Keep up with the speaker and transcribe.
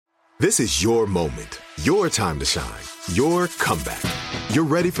This is your moment, your time to shine, your comeback. You're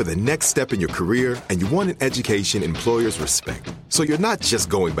ready for the next step in your career, and you want an education employers respect. So you're not just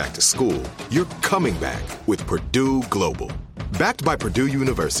going back to school, you're coming back with Purdue Global. Backed by Purdue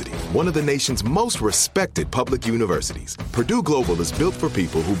University, one of the nation's most respected public universities, Purdue Global is built for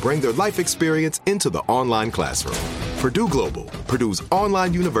people who bring their life experience into the online classroom. Purdue Global, Purdue's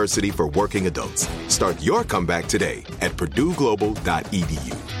online university for working adults. Start your comeback today at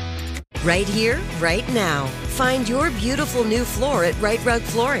purdueglobal.edu. Right here, right now. Find your beautiful new floor at Right Rug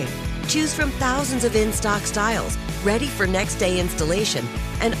Flooring. Choose from thousands of in-stock styles, ready for next day installation,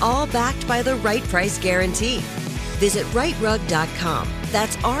 and all backed by the right price guarantee. Visit rightrug.com.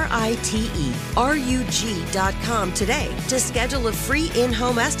 That's RITERUG.com today to schedule a free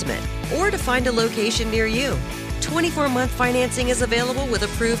in-home estimate or to find a location near you. 24-month financing is available with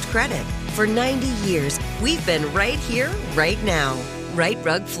approved credit. For 90 years, we've been right here, right now. Right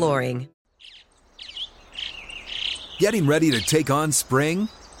Rug Flooring. Getting ready to take on spring?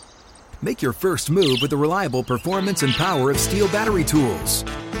 Make your first move with the reliable performance and power of Steel battery tools.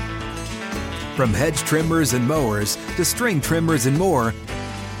 From hedge trimmers and mowers to string trimmers and more,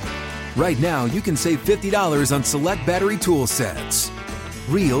 right now you can save $50 on select battery tool sets.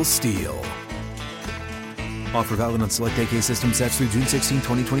 Real Steel. Offer valid on select AK system sets through June 16,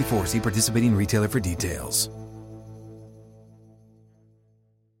 2024. See participating retailer for details.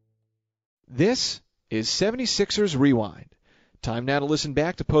 This is 76ers Rewind. Time now to listen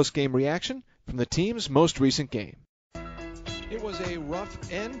back to post-game reaction from the team's most recent game. It was a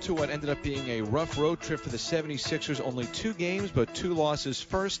rough end to what ended up being a rough road trip for the 76ers. Only 2 games, but 2 losses.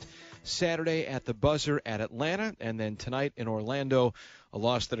 First, Saturday at the buzzer at Atlanta, and then tonight in Orlando, a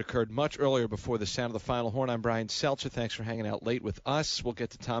loss that occurred much earlier before the sound of the final horn. I'm Brian Seltzer. Thanks for hanging out late with us. We'll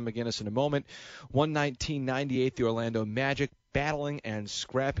get to Tom McGinnis in a moment. 119-98, the Orlando Magic battling and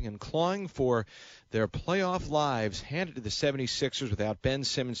scrapping and clawing for their playoff lives, handed to the 76ers without Ben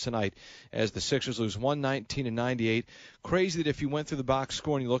Simmons tonight as the Sixers lose 119-98. Crazy that if you went through the box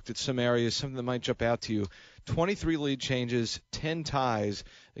score and you looked at some areas, something that might jump out to you, 23 lead changes, 10 ties,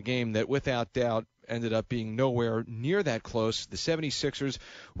 a game that without doubt ended up being nowhere near that close. The 76ers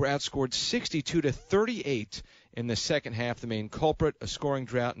were outscored 62-38 in the second half. The main culprit, a scoring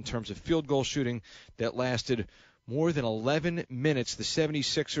drought in terms of field goal shooting that lasted more than 11 minutes. The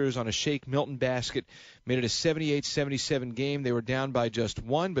 76ers on a Shake Milton basket made it a 78-77 game. They were down by just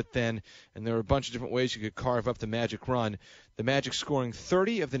 1, but then, and there were a bunch of different ways you could carve up the Magic run, the Magic scoring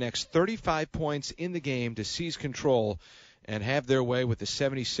 30 of the next 35 points in the game to seize control and have their way with the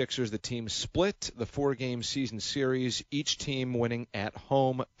 76ers. The team split the 4-game season series, each team winning at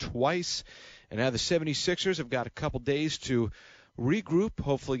home twice. And now the 76ers have got a couple days to regroup,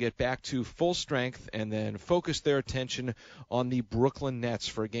 hopefully get back to full strength, and then focus their attention on the Brooklyn Nets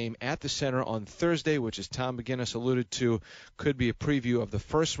for a game at the Center on Thursday, which, as Tom McGinnis alluded to, could be a preview of the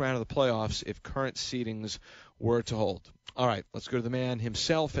first round of the playoffs if current seedings were to hold. All right, let's go to the man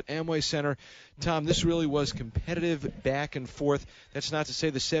himself at Amway Center. Tom, this really was competitive back and forth. That's not to say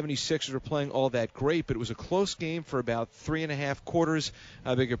the 76ers were playing all that great, but it was a close game for about 3.5 quarters.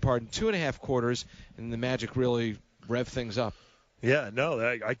 I beg your pardon, 2.5 quarters, and the Magic really revved things up. Yeah, no,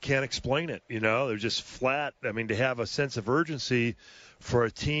 I can't explain it. You know, they're just flat. I mean, to have a sense of urgency for a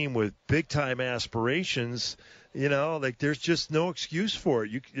team with big-time aspirations, you know, like there's just no excuse for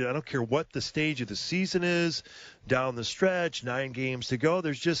it. I don't care what the stage of the season is, down the stretch, 9 games to go.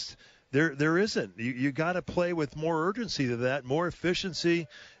 There's just there isn't. You got to play with more urgency than that, more efficiency,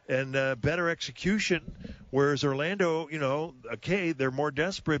 and better execution. Whereas Orlando, you know, okay, they're more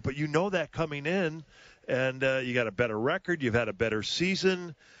desperate, but you know that coming in. And you got a better record. You've had a better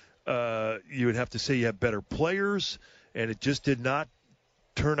season. You would have to say you have better players, and it just did not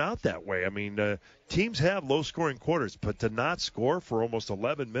turn out that way. I mean, teams have low-scoring quarters, but to not score for almost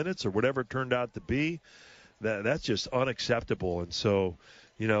 11 minutes or whatever it turned out to be, that's just unacceptable. And so,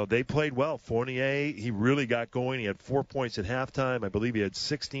 you know, they played well. Fournier, he really got going. He had 4 points at halftime. I believe he had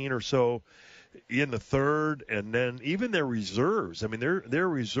 16 or so in the third, and then even their reserves. I mean, their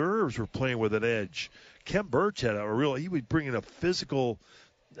reserves were playing with an edge. Khem Birch had he was bringing a physical,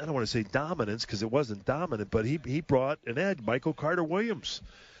 I don't want to say dominance because it wasn't dominant, but he brought an edge. Michael Carter-Williams,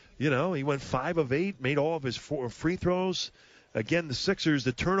 you know, he went 5 of 8, made all of his 4 free throws. Again, the Sixers,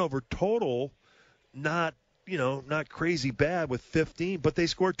 the turnover total, not crazy bad with 15, but they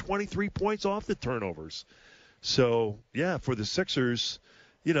scored 23 points off the turnovers. So, yeah, for the Sixers,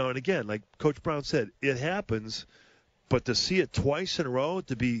 you know, and again, like Coach Brown said, it happens, but to see it twice in a row,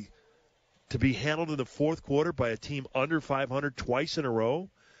 to be handled in the fourth quarter by a team under 500 twice in a row,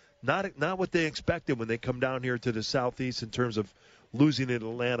 not what they expected when they come down here to the Southeast in terms of losing in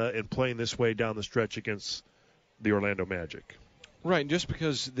Atlanta and playing this way down the stretch against the Orlando Magic. Right, and just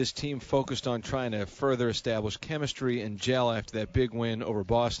because this team focused on trying to further establish chemistry and gel after that big win over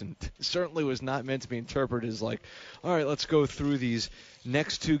Boston certainly was not meant to be interpreted as like, all right, let's go through these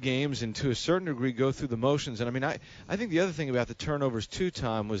next two games and to a certain degree go through the motions. And, I mean, I think the other thing about the turnovers too,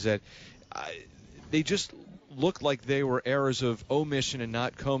 Tom, was that they just looked like they were errors of omission and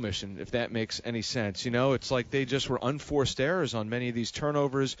not commission, if that makes any sense. You know, it's like they just were unforced errors on many of these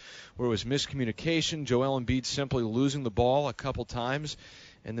turnovers where it was miscommunication, Joel Embiid simply losing the ball a couple times,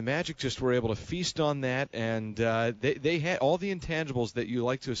 and the Magic just were able to feast on that, and they had all the intangibles that you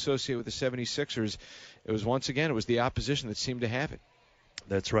like to associate with the 76ers. It was, once again, it was the opposition that seemed to have it.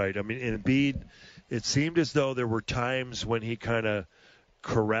 That's right. I mean, Embiid, it seemed as though there were times when he kind of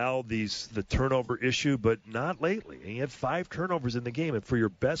corralled the turnover issue, but not lately. He had 5 turnovers in the game, and for your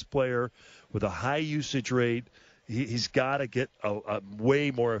best player with a high usage rate, he's got to get a way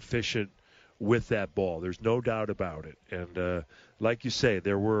more efficient with that ball. There's no doubt about it. And like you say,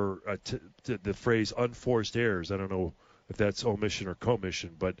 there were the phrase unforced errors. I don't know if that's omission or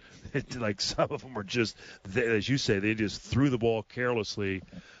commission, but like some of them were just, as you say, they just threw the ball carelessly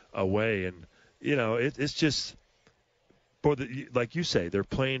away. And, you know, it's just, like you say, they're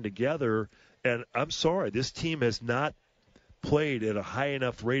playing together. And I'm sorry, this team has not played at a high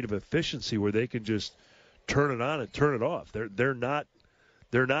enough rate of efficiency where they can just turn it on and turn it off. They're not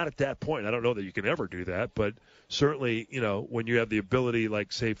at that point. I don't know that you can ever do that, but certainly, you know, when you have the ability,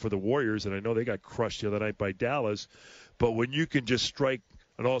 like, say, for the Warriors, and I know they got crushed the other night by Dallas, but when you can just strike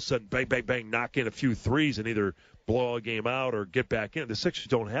and all of a sudden, bang, bang, bang, knock in a few threes and either blow a game out or get back in, the Sixers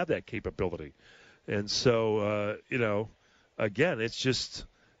don't have that capability. And so, you know, again, it's just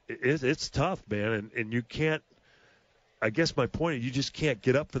it's tough, man, and you can't. I guess my point is you just can't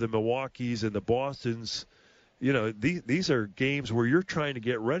get up for the Milwaukees and the Bostons. You know, these are games where you're trying to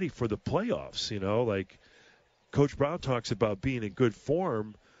get ready for the playoffs. You know, like Coach Brown talks about being in good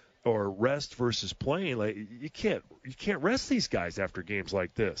form or rest versus playing. Like you can't rest these guys after games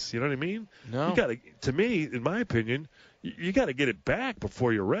like this. You know what I mean? No. You got to me, in my opinion, you got to get it back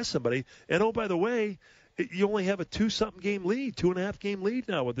before you rest somebody. And oh, by the way, you only have a 2.5 game lead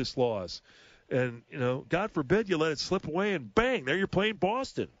now with this loss. And, you know, God forbid you let it slip away and bang, there you're playing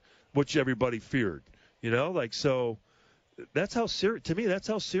Boston, which everybody feared. You know, like, so that's how serious, to me, that's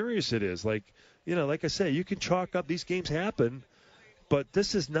how serious it is. Like, you know, like I say, you can chalk up, these games happen, but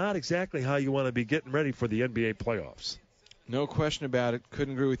this is not exactly how you want to be getting ready for the NBA playoffs. No question about it.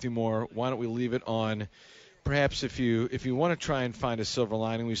 Couldn't agree with you more. Why don't we leave it on, perhaps if you want to try and find a silver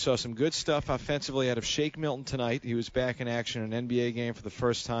lining, we saw some good stuff offensively out of Shake Milton tonight. He was back in action in an NBA game for the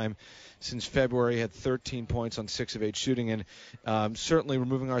first time since February. He had 13 points on 6 of 8 shooting. And certainly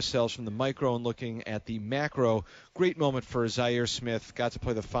removing ourselves from the micro and looking at the macro, great moment for Zaire Smith. Got to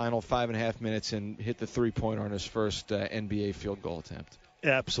play the final 5.5 minutes and hit the three-pointer on his first NBA field goal attempt.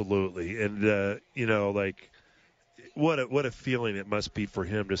 Absolutely. And, you know, like, what a feeling it must be for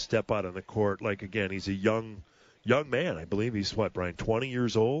him to step out on the court. Like, again, he's a young man. I believe he's, what, Brian, 20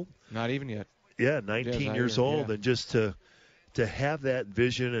 years old? Not even yet. Yeah, 19 years old. Yeah. And just to have that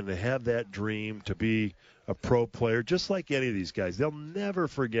vision and to have that dream to be a pro player, just like any of these guys, they'll never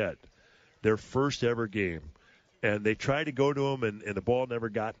forget their first ever game. And they tried to go to him, and the ball never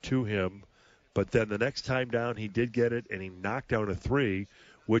got to him. But then the next time down, he did get it, and he knocked down a three,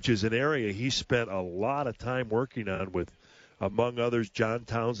 which is an area he spent a lot of time working on with, among others, John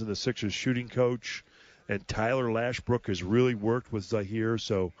Townsend, the Sixers shooting coach, and Tyler Lashbrook has really worked with Zaire.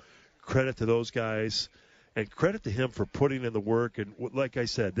 So credit to those guys. And credit to him for putting in the work. And like I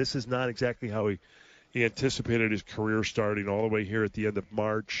said, this is not exactly how he anticipated his career starting all the way here at the end of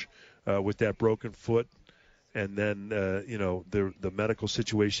March with that broken foot. And then, you know, the medical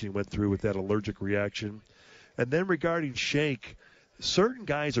situation he went through with that allergic reaction. And then regarding Shake, certain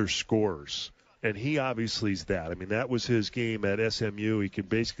guys are scorers, and he obviously is that. I mean, that was his game at SMU. He could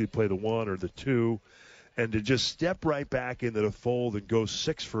basically play the 1 or the 2. And to just step right back into the fold and go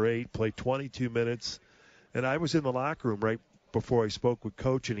 6 for 8, play 22 minutes. And I was in the locker room right before I spoke with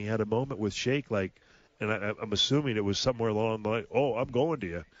Coach, and he had a moment with Shake, like, and I'm assuming it was somewhere along the line, oh, I'm going to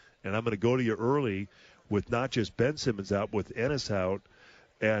you, and I'm going to go to you early with not just Ben Simmons out, with Ennis out.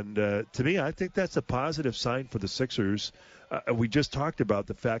 And to me, I think that's a positive sign for the Sixers. We just talked about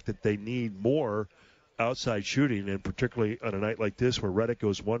the fact that they need more outside shooting, and particularly on a night like this where Redick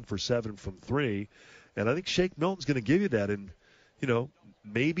goes 1 for 7 from 3. And I think Shake Milton's going to give you that. And, you know,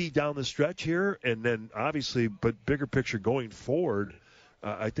 maybe down the stretch here, and then obviously, but bigger picture going forward,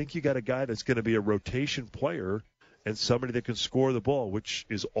 I think you got a guy that's going to be a rotation player and somebody that can score the ball, which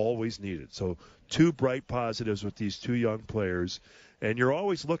is always needed. So 2 bright positives with these 2 young players. And you're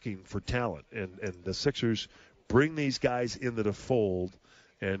always looking for talent. And the Sixers bring these guys into the fold,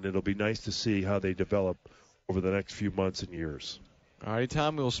 and it'll be nice to see how they develop over the next few months and years. All right,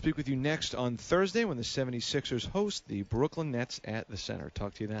 Tom, we'll speak with you next on Thursday when the 76ers host the Brooklyn Nets at the Center.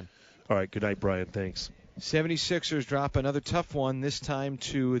 Talk to you then. All right, good night, Brian. Thanks. 76ers drop another tough one, this time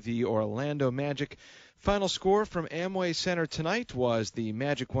to the Orlando Magic. Final score from Amway Center tonight was the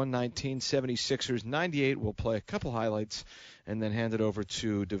Magic 119, 76ers 98. We'll play a couple highlights and then hand it over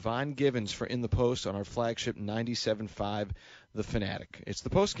to Devon Givens for In the Post on our flagship 97.5 The Fanatic. It's the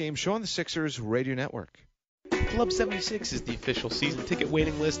post-game show on the Sixers Radio Network. Club 76 is the official season ticket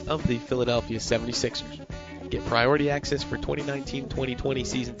waiting list of the Philadelphia 76ers. Get priority access for 2019-2020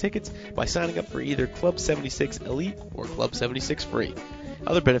 season tickets by signing up for either Club 76 Elite or Club 76 Free.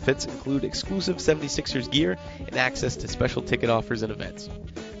 Other benefits include exclusive 76ers gear and access to special ticket offers and events.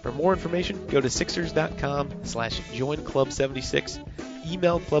 For more information, go to Sixers.com/joinclub76,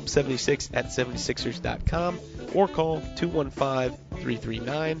 email club76@76ers.com, or call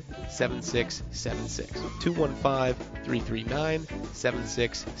 215-339-7676.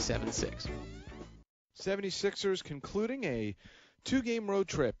 215-339-7676. 76ers concluding a 2-game road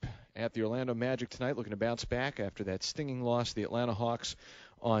trip at the Orlando Magic tonight, looking to bounce back after that stinging loss to the Atlanta Hawks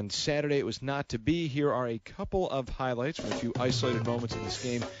on Saturday. It was not to be. Here are a couple of highlights from a few isolated moments in this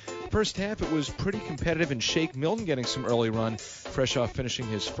game. First half, it was pretty competitive, and Shake Milton getting some early run, fresh off finishing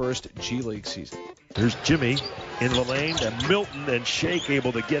his first G League season. There's Jimmy in the lane, and Milton and Shake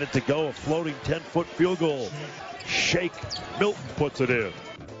able to get it to go. A floating 10-foot field goal. Shake Milton puts it in.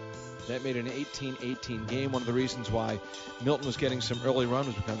 That made it an 18-18 game. One of the reasons why Milton was getting some early run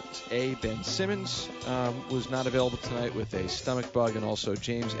was because Ben Simmons was not available tonight with a stomach bug, and also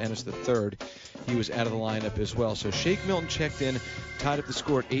James Ennis III. He was out of the lineup as well. So Shake Milton checked in, tied up the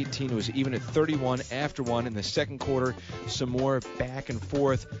score at 18. It was even at 31 after one. In the second quarter, some more back and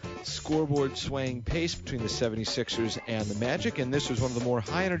forth scoreboard swaying pace between the 76ers and the Magic, and this was one of the more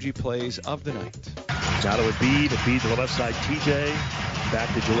high-energy plays of the night. Now to Embiid to the left side, TJ.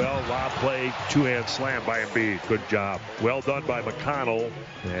 Back to Joel. Lob play. 2-hand slam by Embiid. Good job. Well done by McConnell.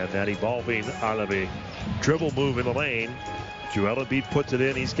 And that evolving out of a dribble move in the lane. Joel Embiid puts it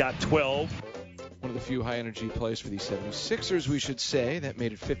in. He's got 12. One of the few high-energy plays for the 76ers, we should say. That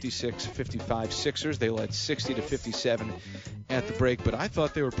made it 56-55 Sixers. They led 60-57 at the break, but I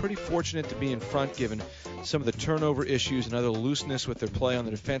thought they were pretty fortunate to be in front given some of the turnover issues and other looseness with their play on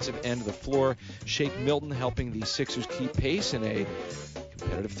the defensive end of the floor. Shake Milton helping the Sixers keep pace in a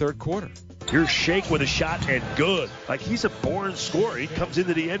competitive third quarter. Here's Shake with a shot, and good. Like he's a born scorer. He comes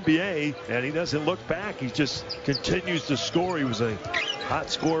into the NBA, and he doesn't look back. He just continues to score. He was a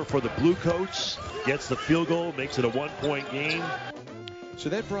hot scorer for the Blue Coats. Gets the field goal, makes it a 1-point game. So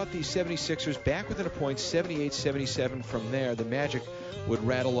that brought the 76ers back within a point, 78-77 from there. The Magic would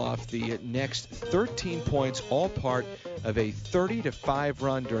rattle off the next 13 points, all part of a 30-5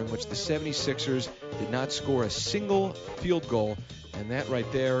 run during which the 76ers did not score a single field goal. And that right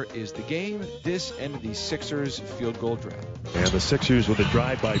there is the game. This ended the Sixers field goal drought. And the Sixers with a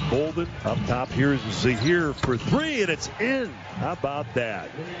drive by Bolden. Up top, here's Zahir for 3, and it's in. How about that?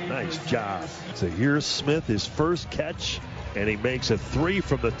 Nice job. Zahir Smith, his first catch, and he makes a 3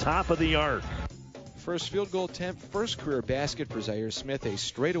 from the top of the arc. First field goal attempt, first career basket for Zahir Smith, a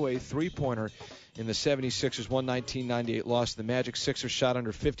straightaway three-pointer in the 76ers 119-98 loss. The Magic. Sixers shot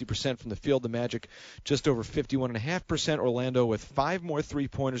under 50% from the field. The Magic just over 51.5%. Orlando with 5 more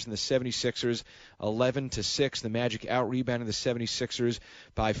three-pointers than the 76ers, 11-6. The Magic out-rebounded the 76ers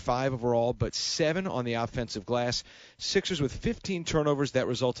by 5 overall, but 7 on the offensive glass. Sixers with 15 turnovers. That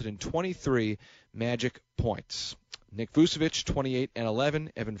resulted in 23 Magic points. Nick Vucevic, 28 and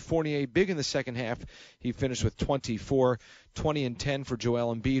 11. Evan Fournier, big in the second half. He finished with 24. 20 and 10 for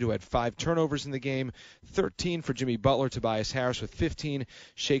Joel Embiid, who had 5 turnovers in the game. 13 for Jimmy Butler. Tobias Harris with 15.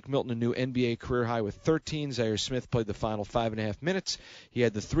 Shake Milton, a new NBA career high with 13. Zahir Smith played the final 5.5 minutes. He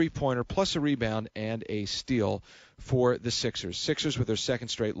had the three-pointer plus a rebound and a steal for the Sixers. Sixers, with their second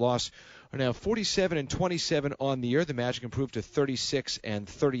straight loss, are now 47-27 on the year. The Magic improved to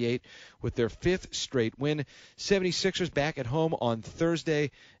 36-38 with their 5th straight win. 76ers back at home on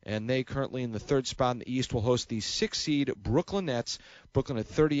Thursday, and they currently in the 3rd spot in the East will host the 6-seed Brooklyn Nets. Brooklyn at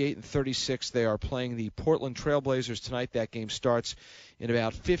 38-36. They are playing the Portland Trailblazers tonight. That game starts in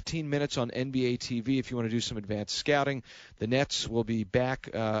about 15 minutes on NBA TV if you want to do some advanced scouting. The Nets will be back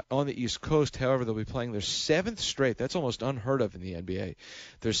on the East Coast. However, they'll be playing their 7th straight. That's almost unheard of in the NBA.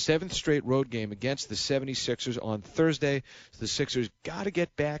 Their 7th straight road game against the 76ers on Thursday. So the Sixers got to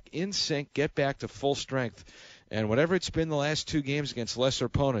get back in sync, get back to full strength, And whatever it's been the last two games against lesser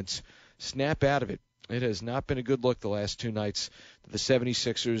opponents, snap out of it. It has not been a good look the last two nights that the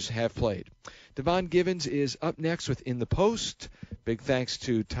 76ers have played. Devon Givens is up next with In the Post. Big thanks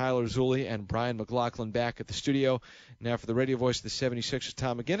to Tyler Zulli and Brian McLaughlin back at the studio. Now for the radio voice of the 76ers,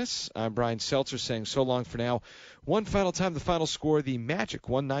 Tom McGinnis, I'm Brian Seltzer saying so long for now. One final time, the final score, the Magic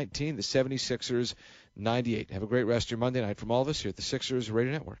 119, the 76ers 98. Have a great rest of your Monday night from all of us here at the Sixers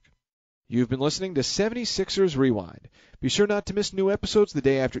Radio Network. You've been listening to 76ers Rewind. Be sure not to miss new episodes the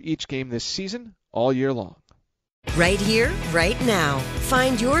day after each game this season, all year long. Right here, right now.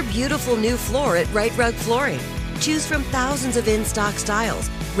 Find your beautiful new floor at Right Rug Flooring. Choose from thousands of in-stock styles,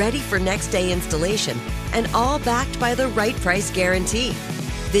 ready for next day installation, and all backed by the right price guarantee.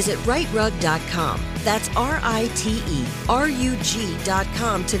 Visit rightrug.com. That's RITERUG.com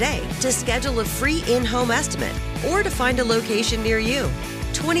today to schedule a free in-home estimate or to find a location near you.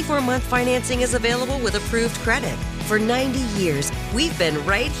 24-month financing is available with approved credit. For 90 years, we've been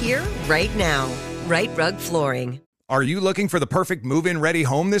right here, right now. Right Rug Flooring. Are you looking for the perfect move-in ready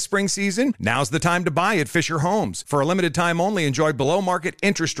home this spring season? Now's the time to buy at Fisher Homes. For a limited time only, enjoy below-market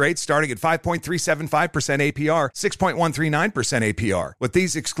interest rates starting at 5.375% APR, 6.139% APR. With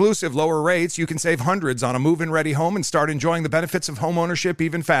these exclusive lower rates, you can save hundreds on a move-in ready home and start enjoying the benefits of homeownership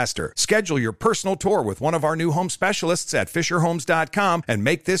even faster. Schedule your personal tour with one of our new home specialists at FisherHomes.com and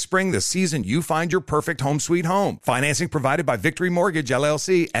make this spring the season you find your perfect home sweet home. Financing provided by Victory Mortgage,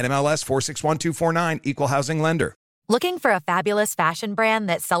 LLC, NMLS 461249, Equal Housing Lender. Looking for a fabulous fashion brand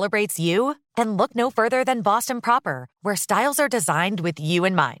that celebrates you? Then look no further than Boston Proper, where styles are designed with you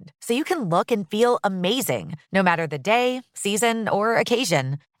in mind, so you can look and feel amazing, no matter the day, season, or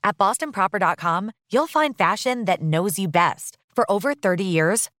occasion. At BostonProper.com, you'll find fashion that knows you best. For over 30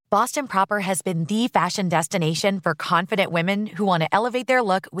 years, Boston Proper has been the fashion destination for confident women who want to elevate their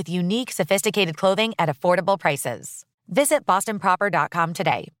look with unique, sophisticated clothing at affordable prices. Visit BostonProper.com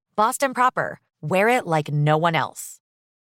today. Boston Proper. Wear it like no one else.